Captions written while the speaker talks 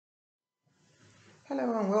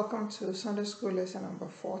Hello and welcome to Sunday School lesson number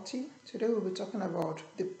 40. Today we'll be talking about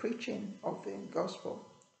the preaching of the gospel.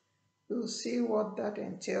 We'll see what that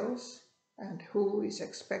entails and who is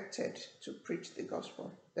expected to preach the gospel.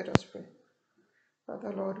 Let us pray.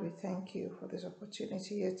 Father Lord, we thank you for this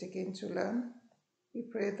opportunity yet again to learn. We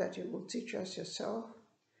pray that you will teach us yourself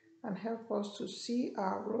and help us to see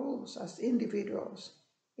our roles as individuals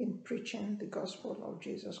in preaching the gospel of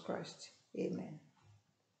Jesus Christ. Amen.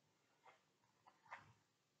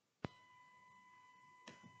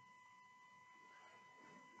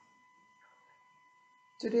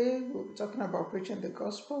 Today we'll be talking about preaching the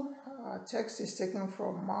gospel. Our text is taken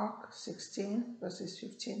from Mark 16, verses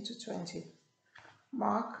 15 to 20.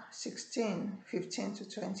 Mark 16, 15 to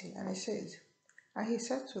 20, and it says, "And he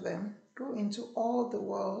said to them, Go into all the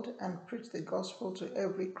world and preach the gospel to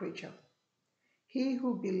every creature. He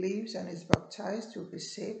who believes and is baptized will be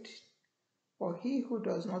saved, but he who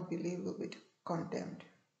does not believe will be condemned.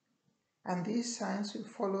 And these signs will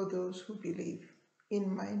follow those who believe.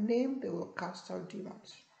 In my name they will cast out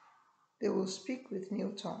demons. They will speak with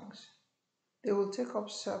new tongues. They will take up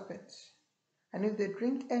serpents. And if they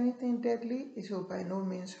drink anything deadly, it will by no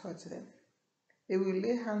means hurt them. They will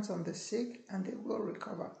lay hands on the sick and they will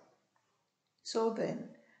recover." So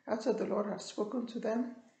then, after the Lord had spoken to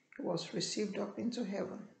them, he was received up into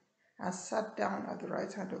heaven and sat down at the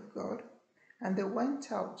right hand of God. And they went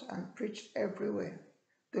out and preached everywhere,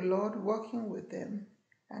 the Lord working with them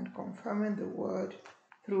and confirming the word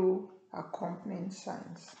through accompanying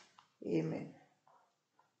signs. Amen.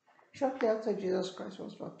 Shortly after Jesus Christ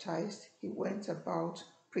was baptized, he went about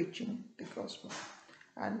preaching the gospel.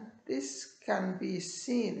 And this can be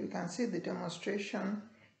seen, we can see the demonstration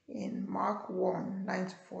in Mark 1, 9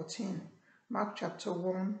 to 14. Mark chapter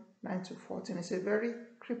 1, 9 to 14 is a very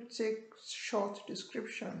cryptic, short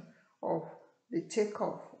description of the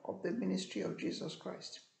takeoff of the ministry of Jesus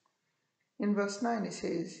Christ. In verse 9 it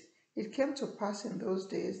says, "It came to pass in those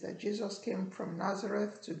days that Jesus came from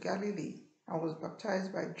Nazareth to Galilee and was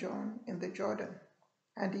baptized by John in the Jordan.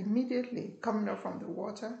 And immediately coming up from the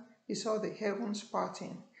water, he saw the heavens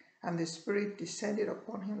parting, and the Spirit descended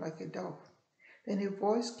upon him like a dove. Then a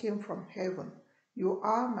voice came from heaven, 'You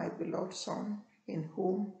are my beloved Son, in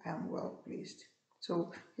whom I am well pleased.'"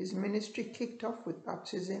 So his ministry kicked off with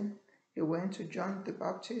baptism. He went to John the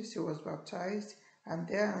Baptist, he was baptized, and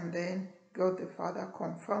then God the Father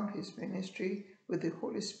confirmed his ministry with the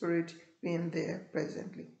Holy Spirit being there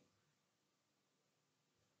presently.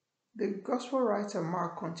 The gospel writer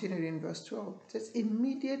Mark continued in verse 12. It says,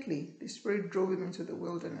 "Immediately the Spirit drove him into the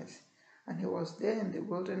wilderness, and he was there in the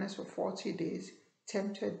wilderness for 40 days,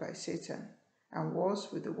 tempted by Satan, and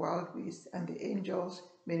was with the wild beasts, and the angels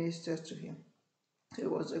ministered to him." So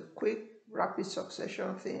it was a quick, rapid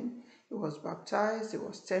succession thing. He was baptized, he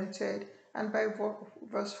was tempted, and by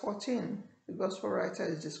verse 14, the gospel writer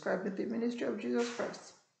is describing the ministry of Jesus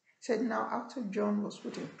Christ. He said, "Now after John was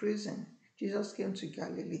put in prison, Jesus came to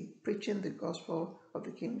Galilee, preaching the gospel of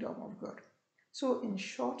the kingdom of God." So in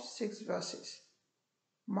short 6 verses,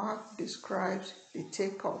 Mark describes the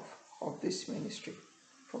takeoff of this ministry,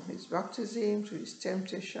 from his baptism to his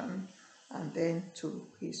temptation and then to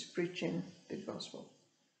his preaching the gospel.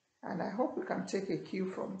 And I hope we can take a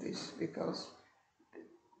cue from this, because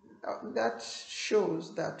that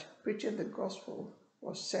shows that preaching the gospel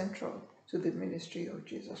was central to the ministry of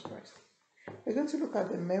Jesus Christ. We're going to look at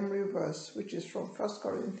the memory verse, which is from 1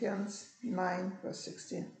 Corinthians 9, verse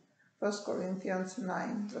 16. 1 Corinthians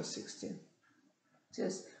 9, verse 16. It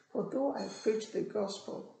says, "For though I preach the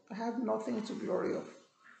gospel, I have nothing to glory of,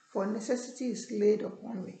 for necessity is laid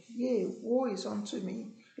upon me. Yea, woe is unto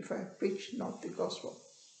me if I preach not the gospel."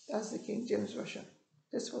 That's the King James Version.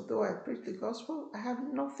 It says, "For though I preach the gospel, I have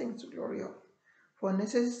nothing to glory of, for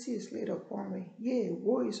necessity is laid upon me. Yea,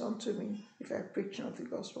 woe is unto me if I preach not the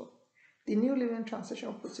gospel." The New Living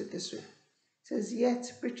Translation puts it this way. It says,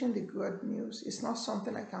 "Yet preaching the good news is not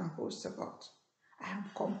something I can boast about. I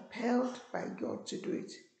am compelled by God to do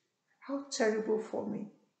it. How terrible for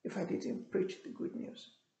me if I didn't preach the good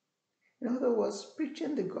news." In other words,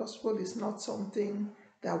 preaching the gospel is not something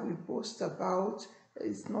that we boast about.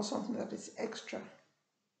 It's not something that is extra.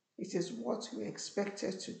 It is what we are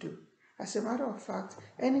expected to do. As a matter of fact,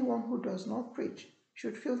 anyone who does not preach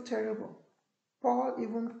should feel terrible. Paul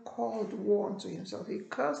even called woe unto himself. He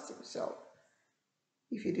cursed himself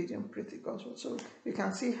if he didn't preach the gospel. So you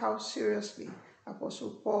can see how seriously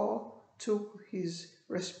Apostle Paul took his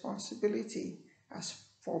responsibility as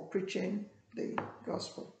for preaching the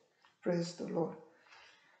gospel. Praise the Lord.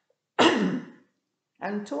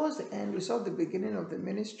 And towards the end, we saw the beginning of the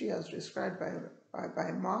ministry as described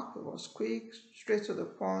by Mark. It was quick, straight to the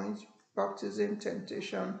point, baptism,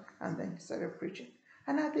 temptation, and then he started preaching.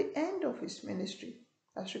 And at the end of his ministry,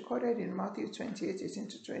 as recorded in Matthew 28:18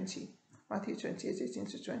 to 20, Matthew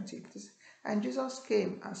 28:18 to 20, and Jesus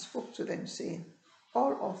came and spoke to them, saying,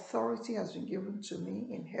 all authority has been given to me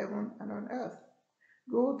in heaven and on earth.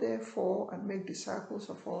 Go therefore and make disciples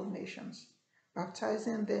of all nations,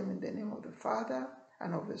 baptizing them in the name of the Father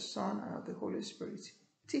and of the Son and of the Holy Spirit,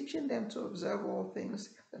 teaching them to observe all things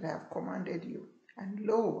that I have commanded you. And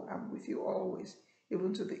lo, I'm with you always,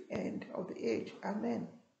 even to the end of the age. Amen.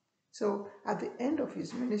 So at the end of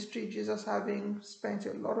his ministry, Jesus, having spent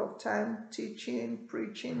a lot of time teaching,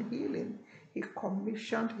 preaching, healing, he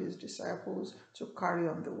commissioned his disciples to carry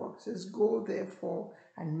on the work. He says, go therefore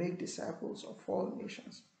and make disciples of all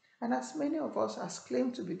nations. And as many of us as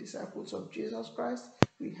claim to be disciples of Jesus Christ,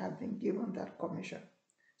 we have been given that commission.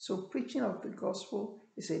 So preaching of the gospel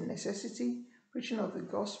is a necessity. Preaching of the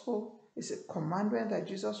gospel is a commandment that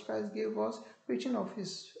Jesus Christ gave us. Preaching of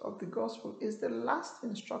the gospel is the last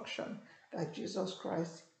instruction that Jesus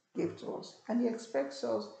Christ gave to us. And he expects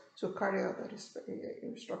us to carry out that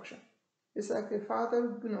instruction. It's like a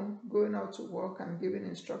father, going out to work and giving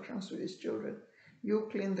instructions to his children. You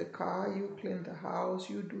clean the car, you clean the house,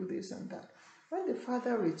 you do this and that. When the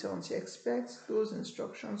father returns, he expects those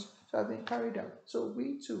instructions to have been carried out. So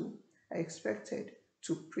we too are expected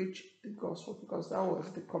to preach the gospel, because that was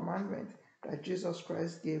the commandment that Jesus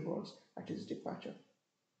Christ gave us at his departure.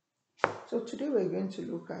 So today we're going to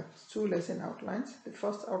look at two lesson outlines. The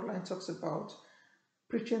first outline talks about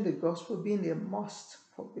preaching the gospel being a must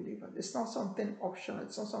for believers. It's not something optional.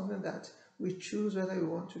 It's not something that we choose whether we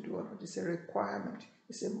want to do or not. It's a requirement.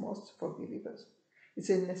 It's a must for believers. It's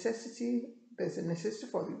a necessity. There's a necessity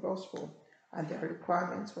for the gospel, and there are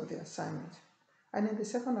requirements for the assignment. And in the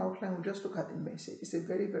second outline, we'll just look at the message. It's a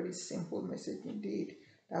very, very simple message indeed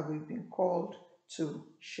that we've been called to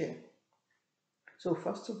share. So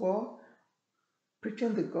first of all,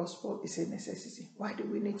 preaching the gospel is a necessity. Why do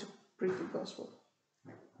we need to preach the gospel?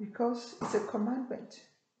 Because it's a commandment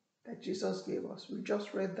that Jesus gave us. We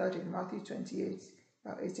just read that in Matthew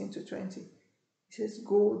 28:18 to 20. He says,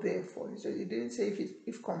 go therefore. He didn't say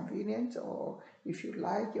if convenient or if you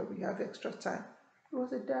like or you have extra time. It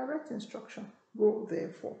was a direct instruction. Go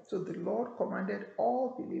therefore. So the Lord commanded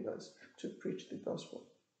all believers to preach the gospel.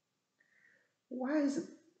 Why is the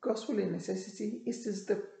gospel a necessity? It is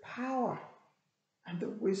the power and the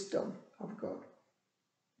wisdom of God.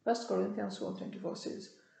 1 Corinthians 1:24 says,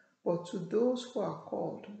 but to those who are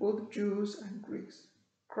called, both Jews and Greeks,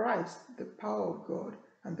 Christ, the power of God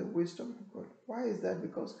and the wisdom of God. Why is that?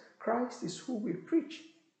 Because Christ is who we preach.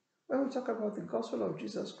 When we talk about the gospel of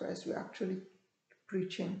Jesus Christ, we're actually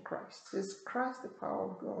preaching Christ. It's Christ, the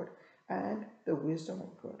power of God and the wisdom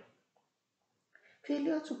of God.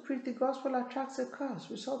 Failure to preach the gospel attracts a curse.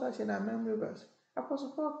 We saw that in our memory verse.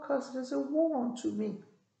 Apostle Paul cursed, there's a woe unto me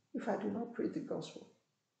if I do not preach the gospel.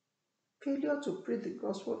 Failure to preach the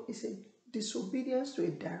gospel is a disobedience to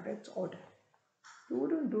a direct order. You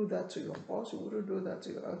wouldn't do that to your boss. You wouldn't do that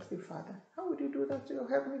to your earthly father. How would you do that to your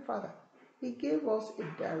heavenly Father? He gave us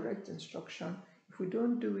a direct instruction. If we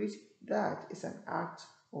don't do it, that is an act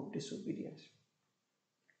of disobedience.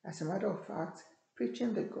 As a matter of fact,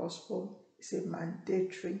 preaching the gospel is a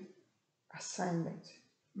mandatory assignment,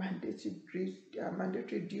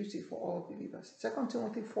 mandatory duty for all believers. 2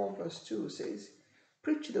 Timothy 4:2 says,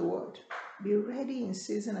 preach the word, be ready in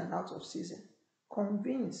season and out of season.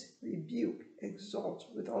 Convince, rebuke, exhort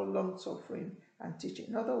with all long suffering and teaching.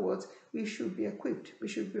 In other words, we should be equipped. We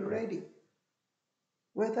should be ready.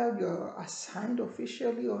 Whether you're assigned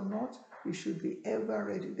officially or not, you should be ever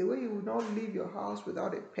ready. The way you will not leave your house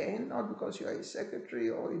without a pen, not because you are a secretary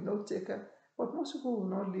or a note taker, but most people will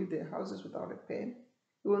not leave their houses without a pen.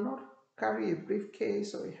 You will not carry a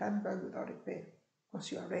briefcase or a handbag without a pen,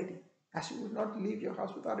 because you are ready. As you will not leave your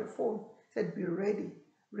house without a phone. Said be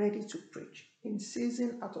ready to preach. In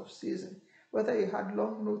season, out of season. Whether you had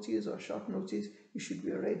long notice or short notice, you should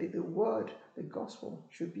be ready. The word, the gospel,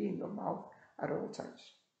 should be in your mouth at all times.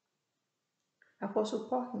 Apostle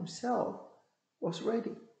Paul himself was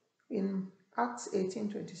ready. In Acts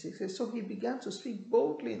 18:26, says, so he began to speak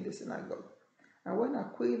boldly in the synagogue. And when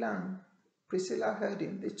Aquila and Priscilla heard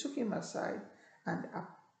him, they took him aside and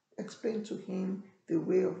explained to him the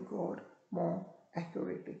way of God more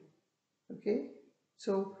accurately. Okay?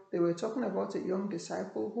 So they were talking about a young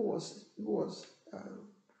disciple who was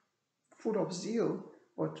full of zeal,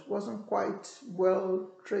 but wasn't quite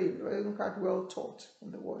well trained, wasn't quite well taught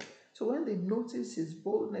in the word. So when they noticed his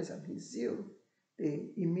boldness and his zeal,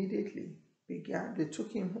 they immediately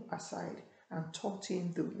took him aside and taught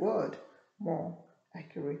him the word more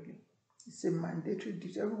accurately. It's a mandatory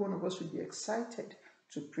duty. Every one of us should be excited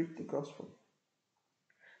to preach the gospel.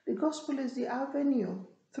 The gospel is the avenue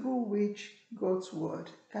through which God's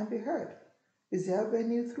word can be heard. It's the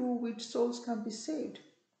avenue through which souls can be saved.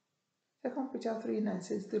 2 Peter 3:9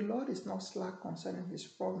 says, "The Lord is not slack concerning his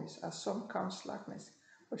promise, as some count slackness,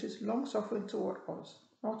 but is long-suffering toward us,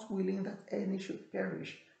 not willing that any should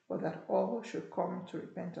perish, but that all should come to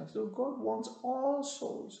repentance." So God wants all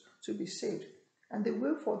souls to be saved. And the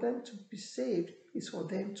way for them to be saved is for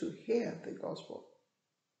them to hear the gospel.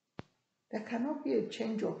 There cannot be a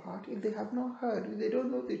change of heart if they have not heard, if they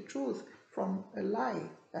don't know the truth from a lie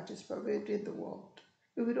that is pervading the world.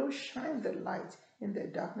 If we don't shine the light in their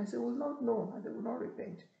darkness, they will not know and they will not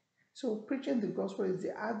repent. So preaching the gospel is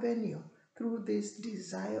the avenue through which this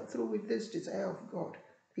desire of God,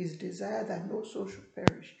 his desire that no soul should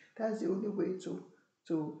perish. That's the only way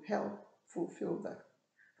to help fulfill that.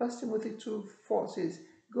 1 Timothy 2:4 says,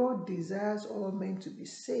 God desires all men to be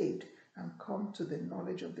saved and come to the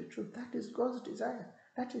knowledge of the truth. That is God's desire.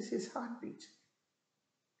 That is his heartbeat.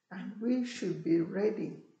 And we should be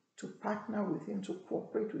ready to partner with him, to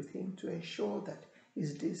cooperate with him, to ensure that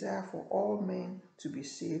his desire for all men to be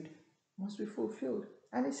saved must be fulfilled.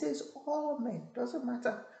 And it says all men. Doesn't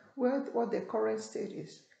matter what their current state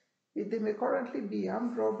is. They may currently be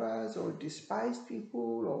armed robbers or despised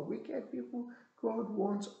people or wicked people. God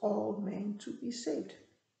wants all men to be saved.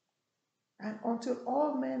 And until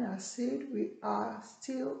all men are saved, we are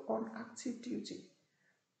still on active duty,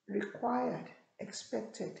 required,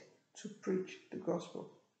 expected to preach the gospel.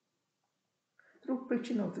 Through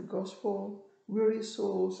preaching of the gospel, weary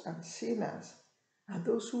souls and sinners, and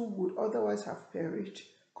those who would otherwise have perished,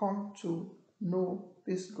 come to know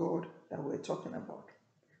this God that we're talking about.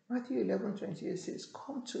 Matthew 11:28 says,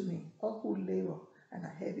 "Come to me, all who labor and are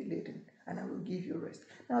heavy laden, and I will give you rest."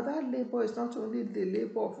 Now that labor is not only the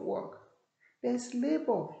labor of work. There's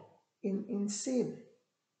labor in sin.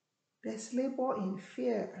 There's labor in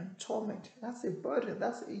fear and torment. That's a burden.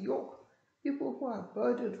 That's a yoke. People who are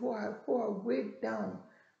burdened, who are weighed down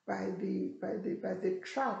by the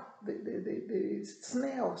trap, the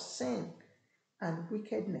snare of sin and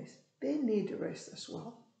wickedness, they need rest as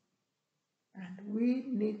well. And we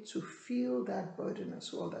need to feel that burden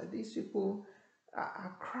as well, that these people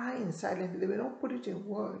are crying silently. They may not put it in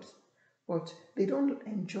words, but they don't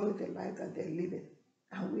enjoy the life that they're living.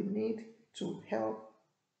 And we need to help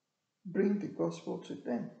bring the gospel to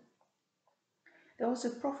them. There was a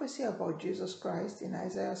prophecy about Jesus Christ in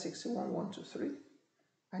Isaiah 61:1-3,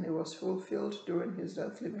 and it was fulfilled during his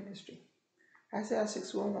earthly ministry. Isaiah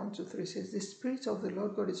 61:1-3 says, "The Spirit of the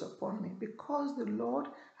Lord God is upon me, because the Lord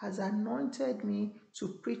has anointed me to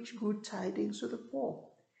preach good tidings to the poor.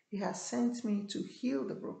 He has sent me to heal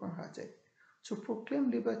the brokenhearted, to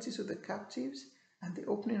proclaim liberty to the captives and the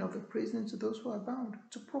opening of the prison to those who are bound,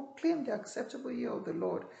 to proclaim the acceptable year of the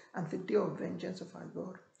Lord and the day of vengeance of our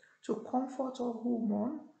God, to comfort all who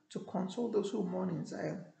mourn, to console those who mourn in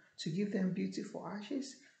Zion, to give them beauty for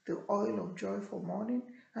ashes, the oil of joy for mourning,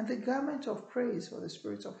 and the garment of praise for the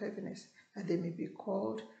spirit of heaviness, that they may be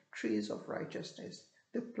called trees of righteousness,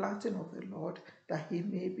 the planting of the Lord, that he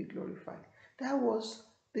may be glorified." That was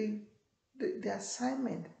the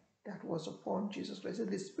assignment that was upon Jesus Christ.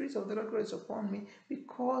 "The Spirit of the Lord God is upon me,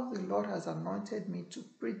 because the Lord has anointed me to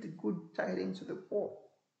preach the good tidings to the poor."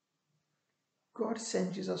 God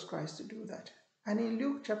sent Jesus Christ to do that. And in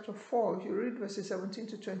Luke chapter 4, if you read verses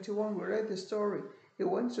 17-21, we read the story. He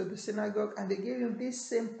went to the synagogue and they gave him this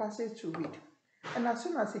same passage to read. And as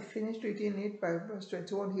soon as he finished reading it by verse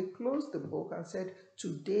 21, he closed the book and said,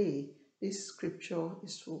 "Today this scripture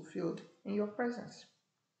is fulfilled in your presence."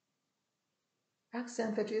 Acts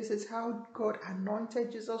 10:38 says how God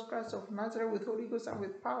anointed Jesus Christ of Nazareth with Holy Ghost and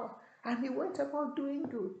with power. And he went about doing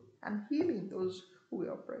good and healing those who were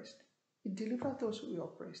oppressed. He delivered those who were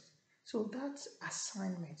oppressed. So that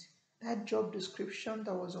assignment, that job description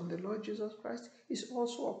that was on the Lord Jesus Christ is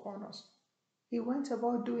also upon us. He went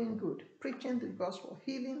about doing good, preaching the gospel,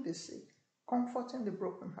 healing the sick, comforting the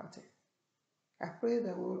brokenhearted. I pray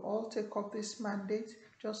that we will all take up this mandate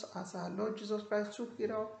just as our Lord Jesus Christ took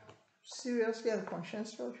it up seriously and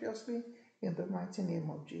conscientiously, in the mighty name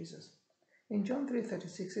of Jesus. In John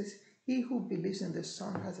 3:36 says, "He who believes in the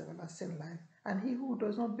Son has everlasting life, and he who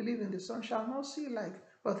does not believe in the Son shall not see life,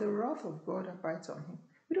 but the wrath of God abides on him."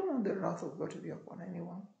 We don't want the wrath of God to be upon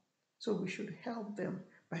anyone. So we should help them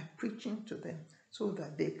by preaching to them so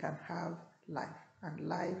that they can have life and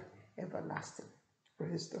life everlasting.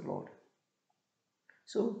 Praise the Lord.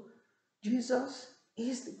 So Jesus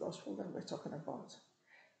is the gospel that we're talking about.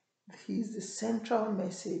 He is the central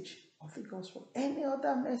message of the gospel. Any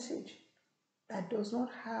other message that does not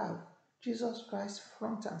have Jesus Christ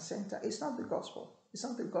front and center. It's not the gospel. It's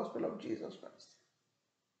not the gospel of Jesus Christ.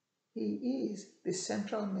 He is the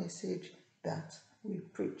central message that we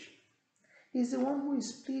preach. He's the one who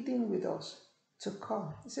is pleading with us to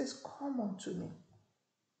come. He says, come unto me.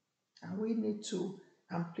 And we need to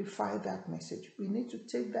amplify that message. We need to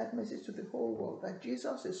take that message to the whole world that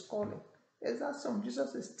Jesus is calling. There's that song,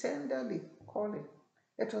 Jesus is tenderly calling.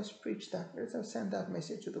 Let us preach that. Let us send that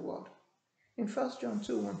message to the world. In 1 John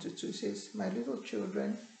 2:1-2 it says, my little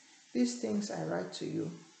children, these things I write to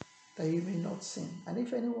you, that you may not sin. And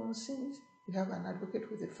if anyone sins, we have an advocate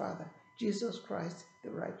with the Father, Jesus Christ the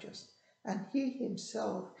righteous. And he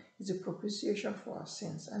himself is a propitiation for our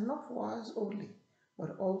sins, and not for us only,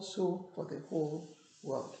 but also for the whole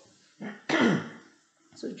world.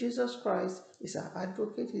 So Jesus Christ is our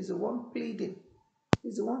advocate. He's the one pleading.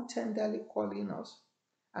 He's the one tenderly calling us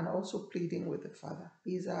and also pleading with the Father.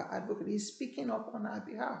 He's our advocate. He's speaking up on our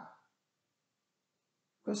behalf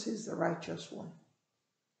because he's the righteous one.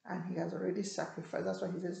 And he has already sacrificed. That's why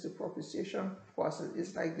he says the propitiation for us.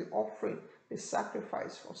 It's like the offering, the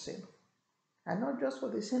sacrifice for sin. And not just for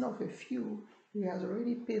the sin of a few, he has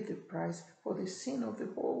already paid the price for the sin of the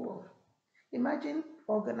whole world. Imagine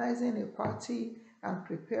organizing a party and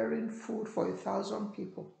preparing food for 1,000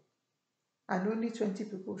 people and only 20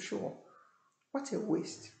 people show up. What a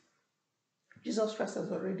waste. Jesus Christ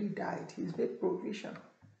has already died. He's made provision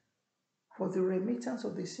for the remittance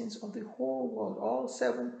of the sins of the whole world, all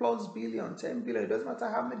 7+ billion, 10 billion, it doesn't matter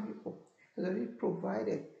how many people, has already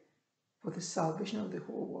provided for the salvation of the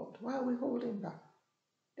whole world. Why are we holding back?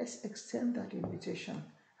 Let's extend that invitation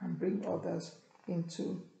and bring others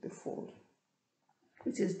into the fold.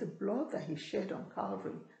 It is the blood that he shed on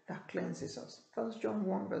Calvary that cleanses us. 1 John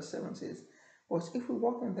 1:7 says, but if we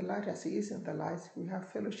walk in the light as he is in the light, we have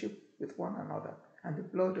fellowship with one another, and the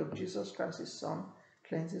blood of Jesus Christ, his Son,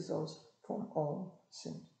 cleanses us from all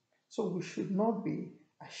sin. So we should not be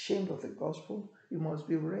ashamed of the gospel. We must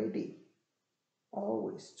be ready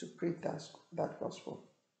always to preach that gospel.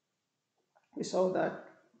 We saw that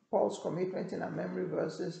Paul's commitment in our memory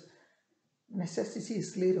verses, necessity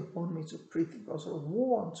is laid upon me to preach the gospel.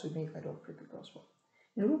 Woe unto me if I don't preach the gospel.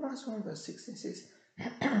 In Romans 1:16 says,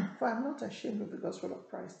 for I am not ashamed of the gospel of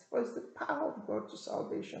Christ, for it's the power of God to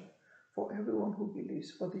salvation for everyone who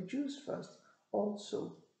believes, for the Jews first,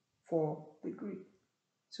 also for the Greek.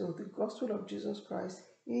 So the gospel of Jesus Christ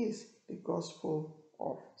is the gospel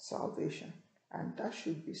of salvation, and that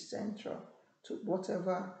should be central to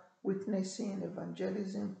whatever witnessing,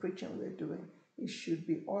 evangelism, preaching we're doing. It should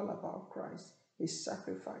be all about Christ, his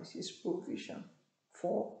sacrifice, his provision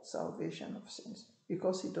for salvation of sins,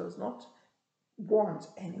 because he does not want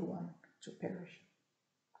anyone to perish.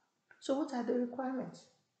 So what are the requirements?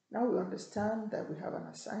 Now we understand that we have an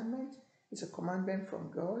assignment. It's a commandment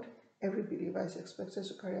from God. Every believer is expected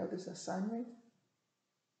to carry out this assignment.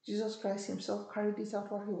 Jesus Christ himself carried this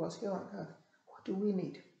out while he was here on earth. What do we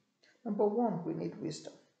need? Number one, we need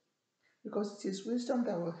wisdom, because it is wisdom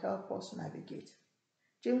that will help us navigate.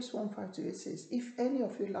 James 1:5-8 says, if any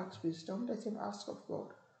of you lacks wisdom, let him ask of God,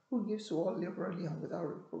 who gives to all liberally and without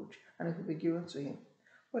reproach, and it will be given to him.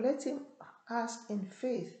 But let him ask in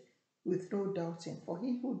faith with no doubting, for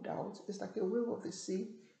he who doubts is like a wave of the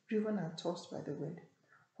sea, driven and tossed by the wind.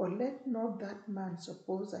 For let not that man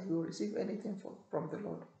suppose that he will receive anything from the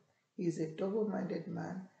Lord. He is a double-minded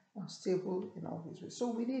man, unstable in all his ways. So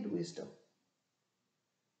we need wisdom.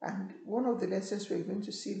 And one of the lessons we're going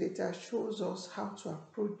to see later shows us how to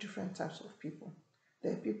approach different types of people.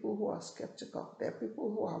 There are people who are skeptical. There are people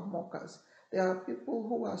who are mockers. There are people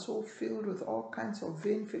who are so filled with all kinds of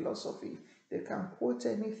vain philosophy. They can quote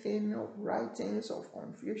anything of writings of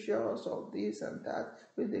Confucius, of this and that,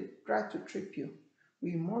 when they try to trip you.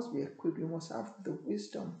 We must be equipped. We must have the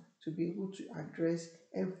wisdom to be able to address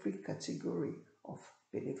every category of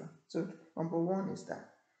believer. So number one is that.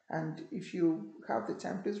 And if you have the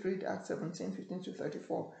time, please read Acts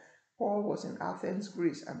 17:15-34. Paul was in Athens,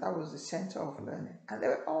 Greece, and that was the center of learning. And there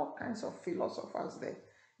were all kinds of philosophers there.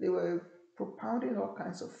 They were propounding all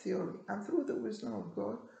kinds of theory. And through the wisdom of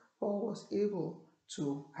God, Paul was able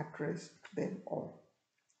to address them all.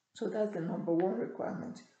 So that's the number one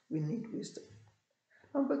requirement. We need wisdom.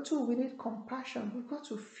 Number two, we need compassion. We've got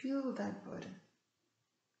to feel that burden.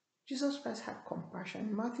 Jesus Christ had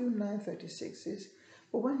compassion. Matthew 9:36 says,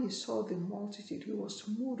 but when he saw the multitude, he was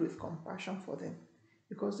moved with compassion for them,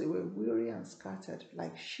 because they were weary and scattered,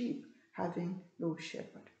 like sheep having no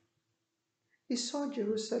shepherd. He saw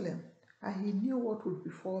Jerusalem, and he knew what would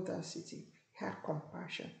befall that city. He had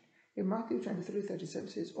compassion. In Matthew 23:37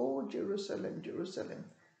 says, oh, Jerusalem, Jerusalem,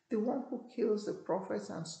 the one who kills the prophets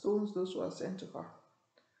and stones those who are sent to her.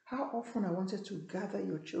 How often I wanted to gather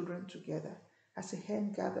your children together as a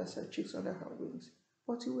hen gathers her chicks under her wings,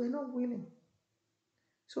 but you were not willing.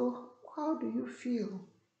 So, how do you feel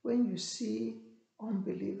when you see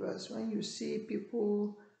unbelievers, when you see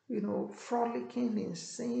people, frolicking in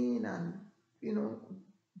sin and,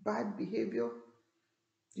 bad behavior?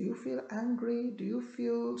 Do you feel angry? Do you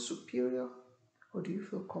feel superior? Or do you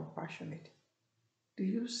feel compassionate? Do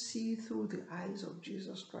you see through the eyes of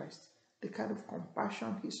Jesus Christ the kind of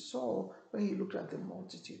compassion he saw when he looked at the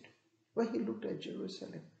multitude, when he looked at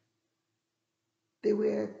Jerusalem? They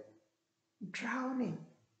were drowning,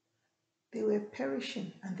 they were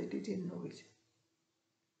perishing, and they didn't know it.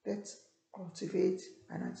 Let's cultivate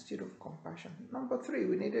an attitude of compassion. Number 3,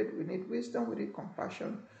 we need wisdom, we need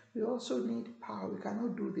compassion. We also need power. We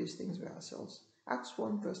cannot do these things by ourselves. Acts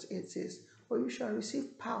 1 verse 8 says, "For you shall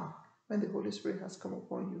receive power when the Holy Spirit has come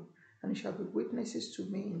upon you, and you shall be witnesses to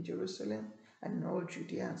me in Jerusalem and in all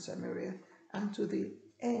Judea and Samaria and to the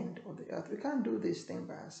end of the earth." We can't do this thing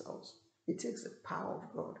by ourselves. It takes the power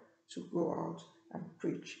of God to go out and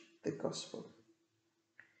preach the gospel.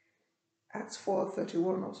 Acts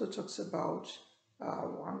 4:31 also talks about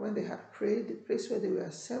when they had prayed, the place where they were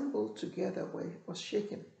assembled together was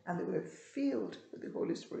shaken, and they were filled with the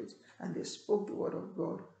Holy Spirit, and they spoke the word of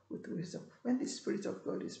God with wisdom. When the Spirit of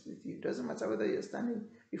God is with you, it doesn't matter whether you're standing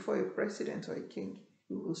before a president or a king,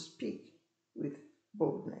 you will speak with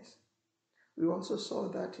boldness. We also saw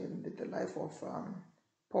that in the life of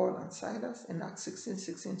Paul and Silas in Acts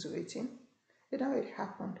 16:16 to 18. And now it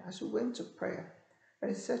happened as we went to prayer,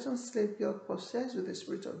 a certain slave girl possessed with the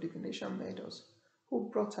spirit of divination met us, who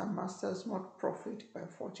brought her masters much profit by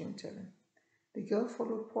fortune telling. The girl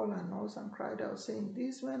followed Paul and us and cried out, saying,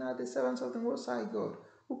 "These men are the servants of the Most High God,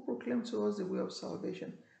 who proclaim to us the way of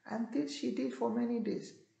salvation." And this she did for many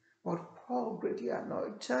days. But Paul, greatly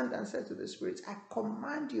annoyed, turned and said to the spirits, "I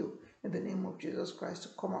command you in the name of Jesus Christ to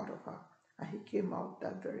come out of her." And he came out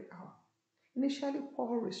that very hour. Initially,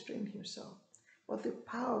 Paul restrained himself, but the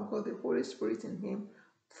power of God, the Holy Spirit in him,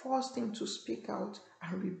 forced him to speak out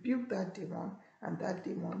and rebuke that demon, and that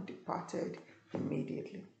demon departed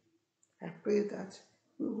immediately. I pray that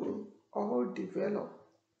we will all develop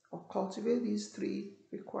or cultivate these 3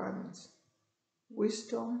 requirements: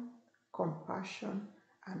 wisdom, compassion,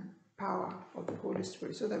 and power of the Holy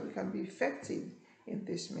Spirit, so that we can be effective in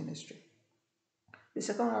this ministry. The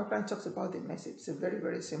second outline talks about the message. It's a very,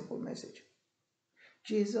 very simple message.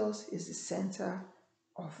 Jesus is the center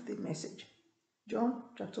of the message. John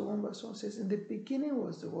chapter 1 verse 1 says, "In the beginning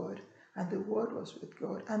was the Word, and the Word was with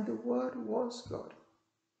God, and the Word was God."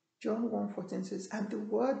 John 1:14 says, "And the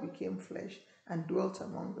Word became flesh and dwelt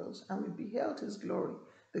among us, and we beheld his glory,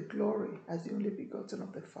 the glory as the only begotten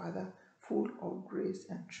of the Father, full of grace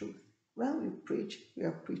and truth." When we preach, we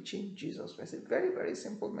are preaching Jesus Christ. A very, very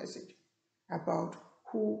simple message about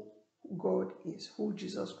who God is, who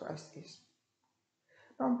Jesus Christ is.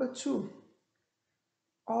 Number 2,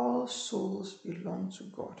 all souls belong to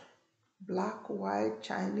God. Black, white,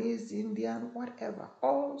 Chinese, Indian, whatever.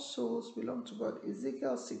 All souls belong to God.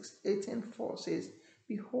 Ezekiel 6:18-4 says,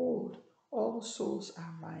 "Behold, all souls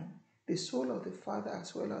are mine. The soul of the Father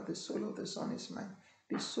as well as the soul of the Son is mine.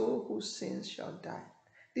 The soul whose sins shall die."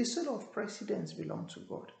 The soul of presidents belongs to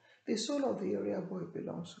God. The soul of the area boy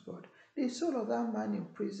belongs to God. The soul of that man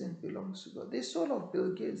in prison belongs to God. The soul of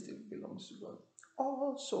Bill Gates belongs to God.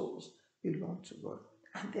 All souls belong to God,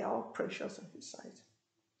 and they are all precious in his sight.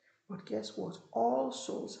 But guess what? All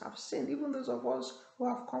souls have sinned, even those of us who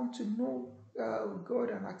have come to know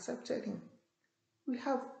God and accepted him.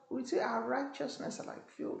 We say our righteousness are like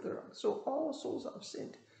filthy rags. So all souls have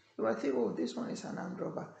sinned. You might think, "Oh, this one is an armed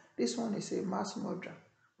robber, this one is a mass murderer."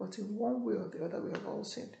 But in one way or the other, we have all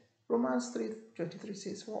sinned. Romans 3:23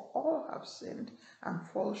 says, "For all have sinned and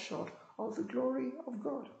fall short of the glory of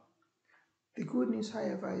God." The good news,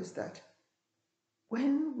 however, is that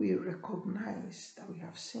when we recognize that we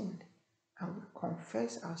have sinned and we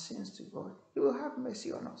confess our sins to God, he will have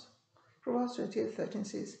mercy on us. Proverbs 28:13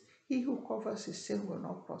 says, "He who covers his sin will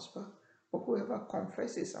not prosper, but whoever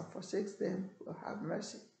confesses and forsakes them will have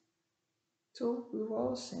mercy." So we've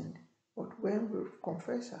all sinned, but when we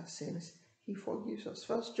confess our sins, he forgives us.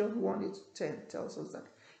 1 John 1:8-10 tells us that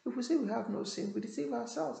if we say we have no sin, we deceive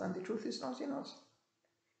ourselves and the truth is not in us.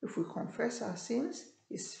 If we confess our sins,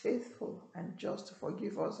 he is faithful and just to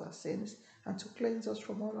forgive us our sins and to cleanse us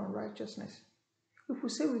from all unrighteousness. If we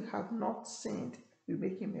say we have not sinned, we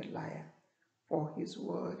make him a liar, for his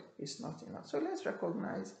word is not in us. So let's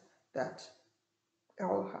recognize that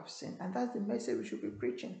all have sinned, and that's the message we should be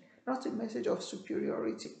preaching. Not a message of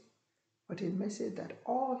superiority, but a message that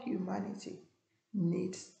all humanity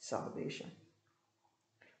needs salvation.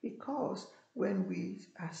 Because when we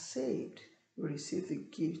are saved, we receive the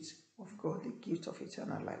gift of God, the gift of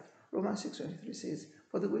eternal life. Romans 6:23 says,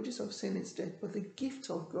 "For the wages of sin is death, but the gift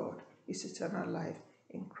of God is eternal life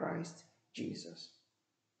in Christ Jesus."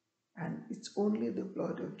 And it's only the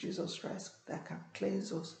blood of Jesus Christ that can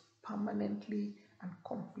cleanse us permanently and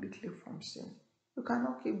completely from sin. You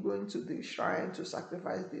cannot keep going to the shrine to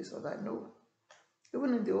sacrifice this or that. No.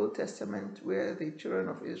 Even in the Old Testament, where the children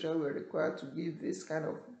of Israel were required to give this kind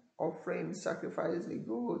of offering, sacrifice a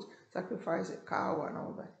goat, sacrifice a cow, and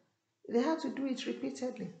all that, they had to do it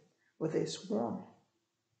repeatedly. But there's one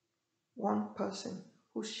person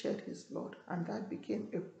who shed his blood, and that became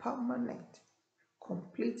a permanent,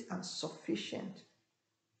 complete, and sufficient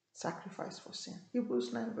sacrifice for sin.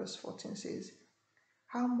 Hebrews 9:14 says,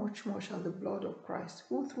 "How much more shall the blood of Christ,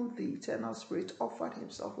 who through the eternal Spirit offered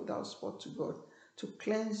himself without spot to God, to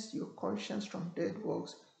cleanse your conscience from dead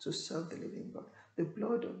works, to serve the living God." The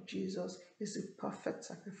blood of Jesus is the perfect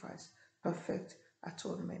sacrifice, perfect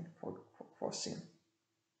atonement for sin.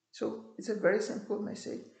 So it's a very simple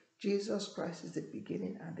message. Jesus Christ is the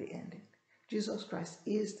beginning and the ending. Jesus Christ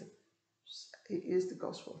is the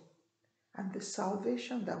gospel. And the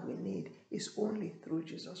salvation that we need is only through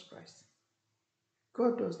Jesus Christ.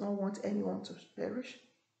 God does not want anyone to perish.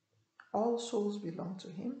 All souls belong to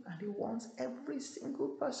him, and he wants every single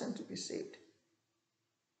person to be saved.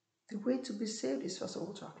 The way to be saved is, first of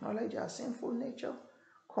all, to acknowledge our sinful nature,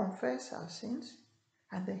 confess our sins,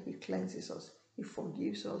 and then he cleanses us. He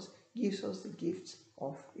forgives us, gives us the gift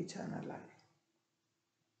of eternal life.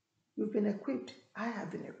 You've been equipped. I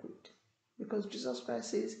have been equipped. Because Jesus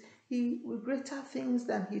Christ says, he with greater things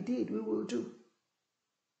than he did, we will do.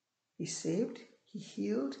 He saved, he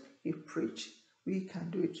healed, he preached. We can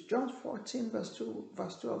do it. John 14 verse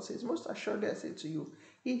 12 says, "Most assuredly I say to you,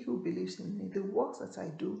 he who believes in me, the works that I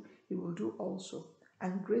do, he will do also.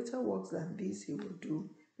 And greater works than these he will do,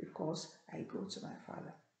 because I go to my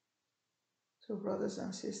Father." So brothers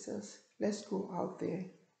and sisters, let's go out there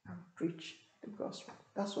and preach the gospel.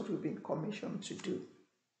 That's what we've been commissioned to do.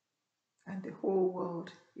 And the whole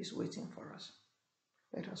world is waiting for us.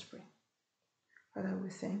 Let us pray. Father, we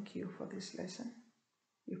thank you for this lesson.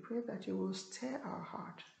 We pray that you will stir our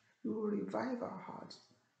heart, you will revive our hearts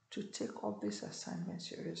to take up this assignment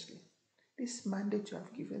seriously. This mandate you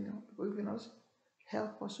have given us,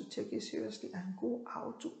 help us to take it seriously and go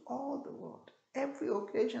out to all the world, every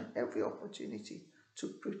occasion, every opportunity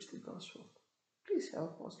to preach the gospel. Please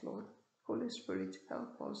help us, Lord. Holy Spirit,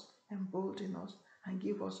 help us, embolden us, and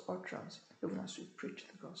give us utterance even as we preach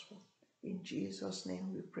the gospel. In Jesus'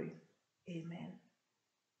 name we pray. Amen.